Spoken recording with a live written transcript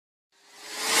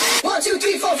1, 2,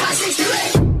 3, 4, 5, 6, 2,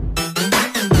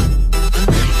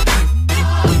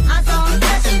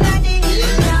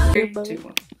 8.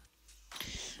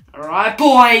 Alright,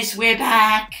 boys, we're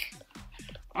back.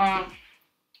 How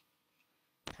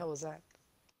was that?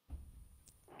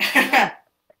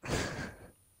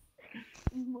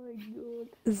 Oh my god.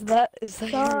 Is that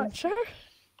your intro?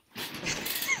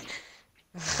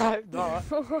 I'm not.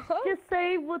 Just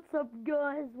say what's up,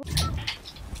 guys.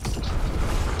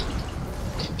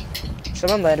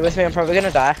 Someone landed with me, I'm probably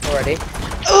gonna die already.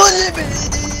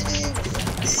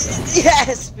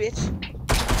 Yes, bitch!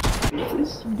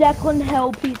 Declan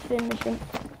help, he's finishing.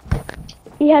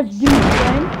 He has dude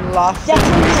aim.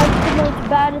 Declan has the most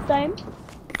baddest aim.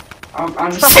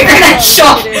 I'm just taking that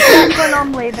shot! Declan,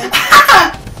 I'm leaving.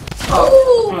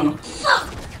 Oh.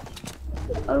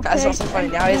 Okay. That's not so funny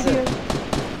now, is it?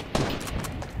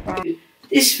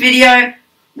 This video,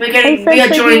 we are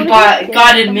joined by a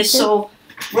guided missile,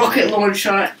 rocket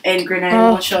launcher, and grenade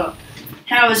launcher.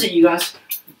 How is it, you guys?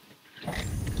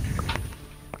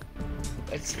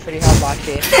 It's pretty hard like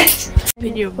here.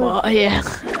 Yeah.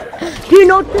 Do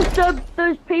not disturb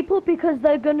those people because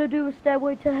they're gonna do a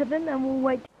stairway to heaven and we'll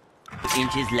wait.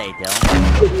 Inches later.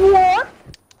 What?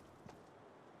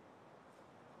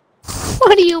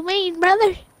 What do you mean,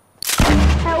 brother?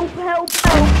 Help, help,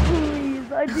 help,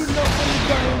 please. I did not want to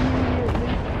die immediately.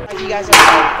 Are you guys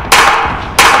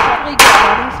Probably get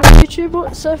money from YouTube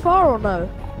so far or no?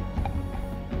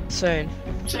 Soon.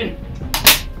 Soon.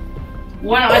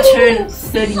 When I turn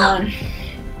 39.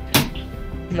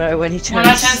 No, when he turns When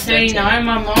I turn 39,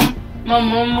 my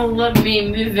mom will let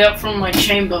me move out from my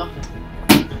chamber.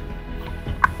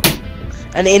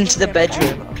 And into the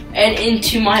bedroom. And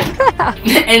into my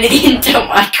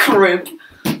crib.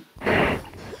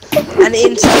 And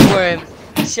into the womb.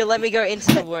 She'll let me go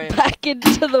into the womb. Back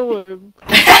into the womb.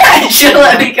 She'll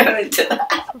let me go into that.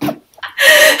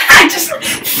 I just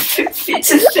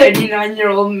fits a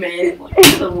 39-year-old man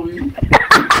into the womb.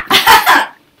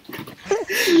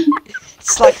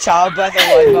 It's like childbirth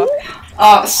all over.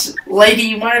 Lady,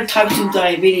 you might have type 2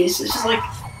 diabetes. It's just like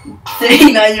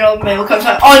 39-year-old male comes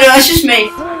out. Oh no, that's just me.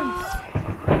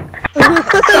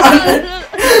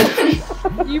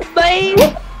 You may.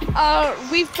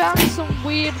 We found some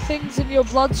weird things in your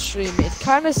bloodstream. It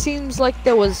kind of seems like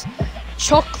there was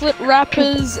chocolate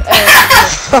wrappers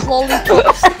and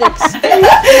lollipop sticks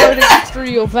floating through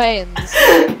your veins.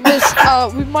 Miss,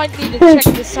 we might need to check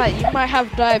this out. You might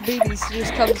have diabetes. It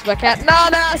just comes back out. No,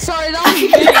 sorry, that was me.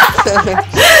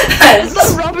 There's no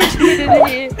rubbish bin in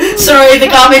here. Sorry, the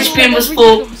garbage bin was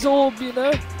full. Absorb, you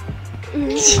know.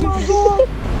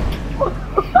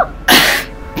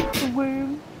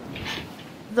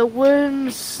 The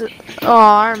wombs. Oh,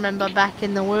 I remember back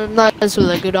in the womb. Those were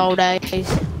the good old days.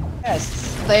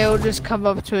 Yes. They all just come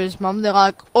up to his mum. They're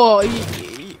like, "Oh,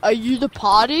 are you the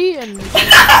party?" And he's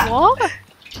like, what?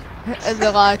 And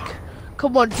they're like,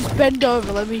 "Come on, just bend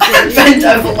over. Let me get in." Bend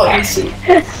over. Let me see.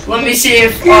 Let me see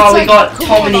if we like, got "Come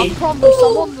Tommy. on, I promise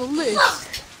I'm on the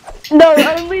list." No,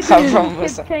 only the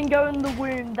kids can go in the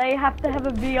womb. They have to have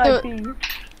a VIP.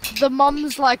 The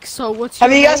mum's like, "So what's your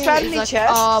Have you guys name?" found He's any like,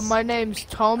 chests? My name's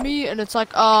Tommy, and it's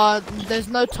like, there's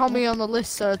no Tommy on the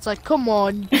list, so it's like, come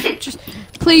on, just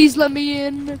please let me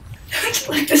in. It's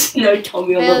like there's no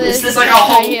Tommy on the Yeah, list. There's like a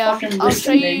whole fucking I'll list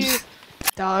show of you. names.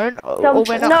 Don't, or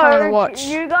we're not no, trying to watch.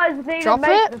 You guys need Drop to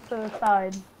make it? the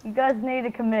suicide. You guys need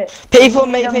to commit. People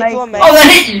make. Oh, they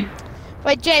hit you.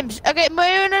 Wait, James. Okay, no,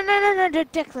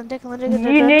 Declan. You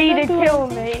need to kill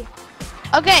me.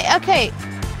 Okay.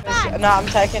 No, I'm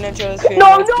taking it to his funeral. No,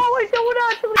 I don't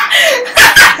want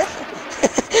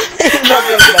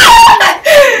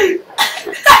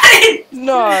to.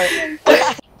 No.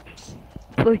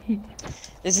 Please.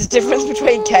 There's a difference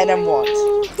between can and want.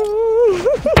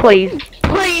 Please.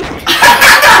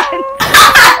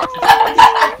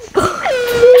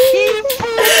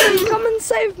 Come and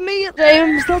save me,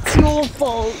 James. That's your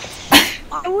fault.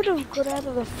 I would have got out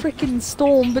of the freaking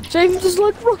storm, but James is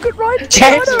like rocket right.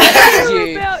 James I don't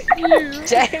care about you.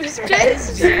 James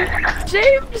raised you.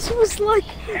 James was like,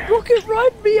 rocket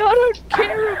ride me. I don't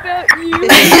care about you.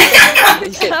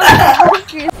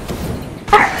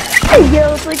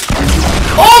 Yeah, it's like,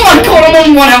 Oh my god, I'm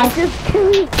on 1 health. just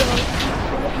kill yourself.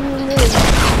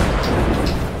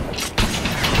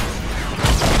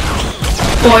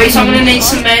 Boys, I'm gonna need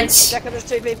some meds. Check on there's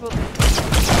 2 people.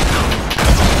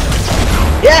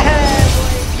 Yeah,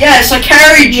 boy. Yes, I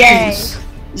carried Yay. you.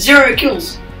 0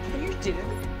 kills. You didn't.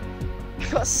 I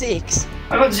got 6.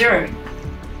 I got 0.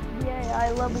 Yeah, I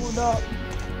leveled up.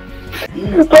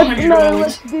 100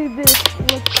 Let's do this.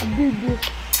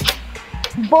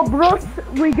 Bob Ross,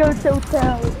 we go till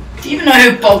town. Do you even know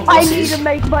who Bob I Ross need is? to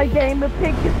make my game a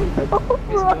pig.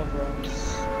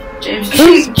 James,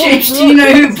 do you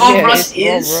know who Bob Ross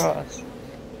it's is? Bob Ross.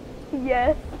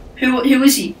 Yes. Who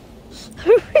is he?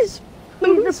 He's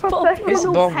a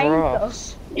professional Bob painter.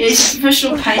 Ross. Yeah, he's a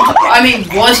professional painter. I mean,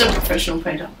 was a professional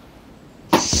painter.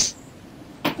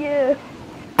 Yeah.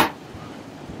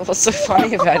 What's so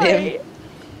funny about him?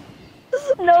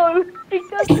 No,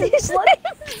 because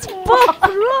it's Bob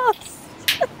Ross.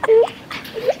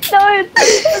 No,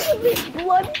 it's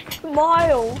blood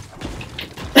smile.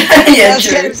 Yeah, Get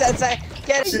true. him, Sensei.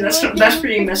 Get him. So that's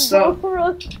pretty messed up.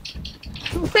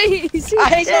 Please, He's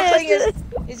got clingers.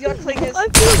 He's got clingers. I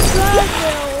feel sad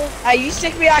now. Hey, you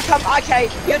stick me, I come. Okay,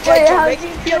 you're Wait, dead, how John do Wick. you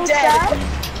You're feel dead.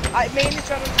 sad? Me and this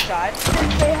one have died.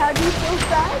 Sensei, how do you feel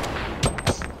sad?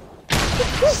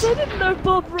 Because I didn't know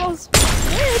Bob Ross was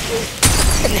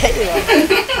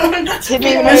dead. That's Didn't pretty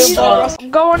even know messed Bob up. Ross.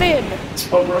 I'm going in. It's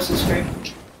Bob Ross's screen.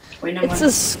 Wait, no, It's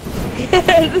a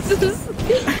yeah, this is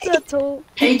that's all.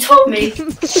 He told me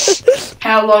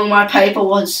how long my paper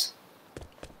was.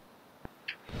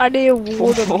 I need a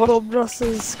water Bob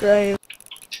Ross's grave.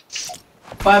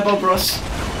 Bye, Bob Ross.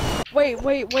 Wait,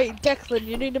 Declan,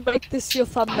 you need to make this your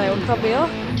thumbnail. Come here.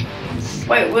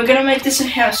 Wait, we're gonna make this a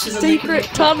house. So that we Secret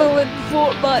can... tunnel in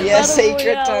Fortnite. Yeah, Battle secret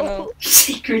Royale. tunnel.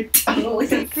 Secret tunnel in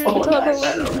Secret Fortnite. tunnel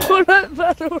in Fortnite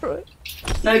Battle Royale.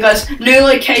 No, guys, new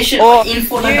location Oh, in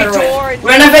Fortnite new Battle door Royale. in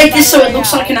Renovate this so it Battle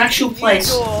looks like an Royale. actual New place.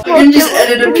 door. We can just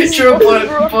edit a picture of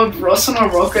Bob Ross on a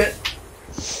rocket.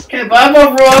 Okay, bye,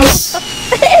 Bob Ross.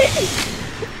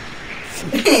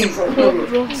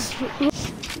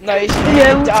 No, you should.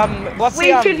 Yeah, What's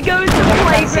we the could go to the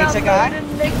COSITA playground guy?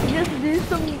 and just do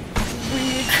some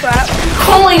weird crap.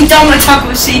 Calling down the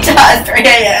COSITA at 3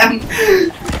 AM.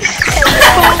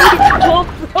 Bob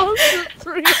Ross at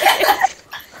 3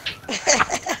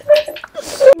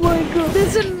 Oh my god.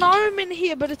 There's a gnome in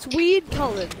here, but it's weird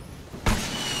coloured.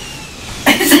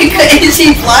 Is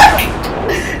he black?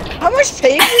 How much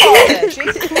people are there?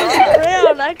 Jesus Christ.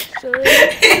 Brown, actually.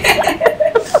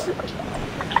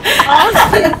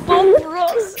 Asking Bob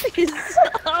Ross is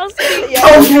asking.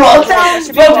 Bob Ross.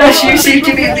 Yeah, Bob Ross, you seem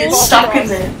to be a bit stuck in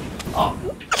there. Oh,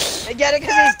 I get it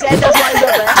because he's dead. That's why he's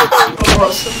not there. Bob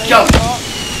Ross, jump.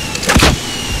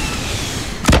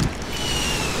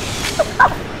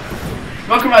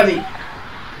 Rock and Robbie.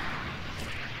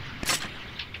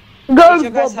 Go, Need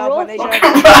your guys' Bob help, I Ross. need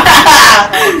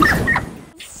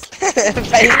your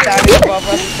face down is Bob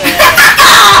Ross.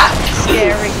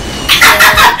 Scary.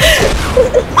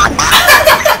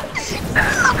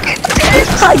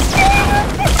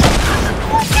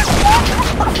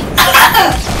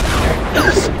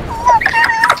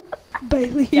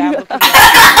 Bailey, Yeah, you look at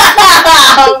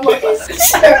Oh my God,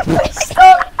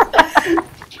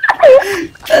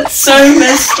 that's so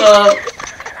messed up.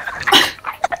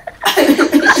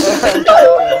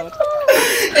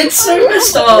 It's so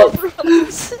messed up.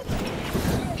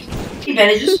 You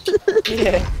better just.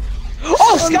 Yeah.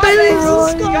 Oh, Skybase!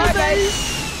 Ross. Skybase!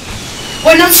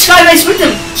 Wait, not Skybase with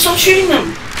them. Stop shooting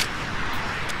them.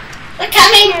 They're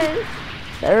coming.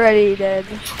 They're already dead.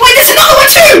 Wait, there's another one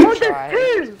too. Right.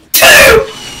 Two.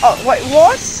 Oh, wait,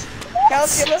 what?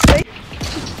 How's it must be?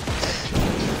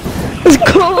 It's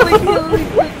calling Hillary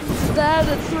Clinton's dad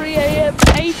at 3 AM,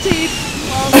 18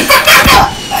 plus.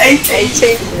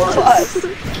 18 plus.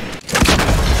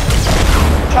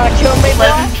 Trying to kill me,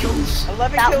 11 boy? kills.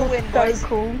 11 That kill was win, so boys.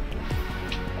 cool.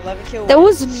 11 kill There win.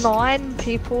 was 9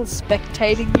 people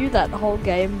spectating you that whole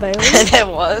game, Bailey. There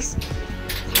was.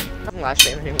 I'm not live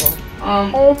streaming anymore.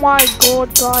 Oh my god,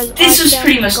 guys. This I was found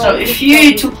pretty messed gold up. If with you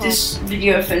double took pump. this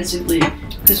video offensively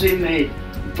because we made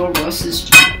Bob Ross's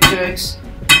jokes,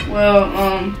 well,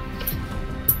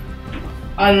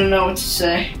 I don't know what to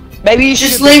say. Maybe you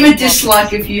Just should leave a be-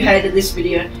 dislike if you hated this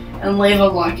video, and leave a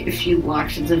like if you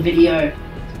liked the video.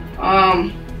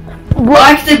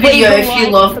 Like the video if you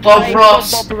love Bob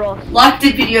Ross. Like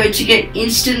the video to get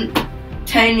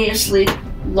instantaneously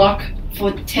luck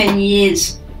for 10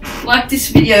 years. Like this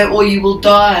video or you will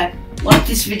die. Like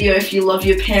this video if you love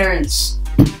your parents.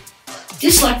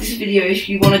 Dislike this video if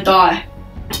you want to die.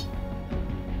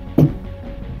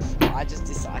 I just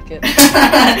dislike it.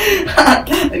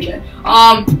 Okay.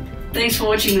 Thanks for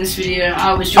watching this video.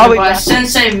 I was joined by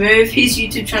Sensei Move. His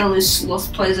YouTube channel is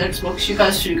SlothPlays Xbox. You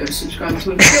guys should go subscribe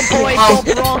to him.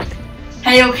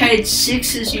 Hale Cayde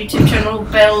 6's YouTube channel.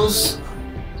 Bells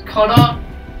Cotter.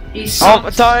 He's Don't,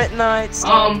 no, it's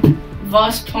not.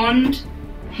 XVastpondx.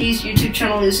 His YouTube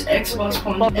channel is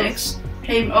xVastpondx.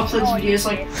 He uploads videos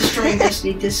like destroying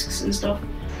Destiny discs and stuff.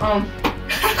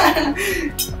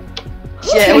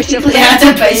 Yeah, we should yeah, that's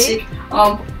a basic.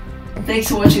 Thanks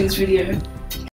for watching this video.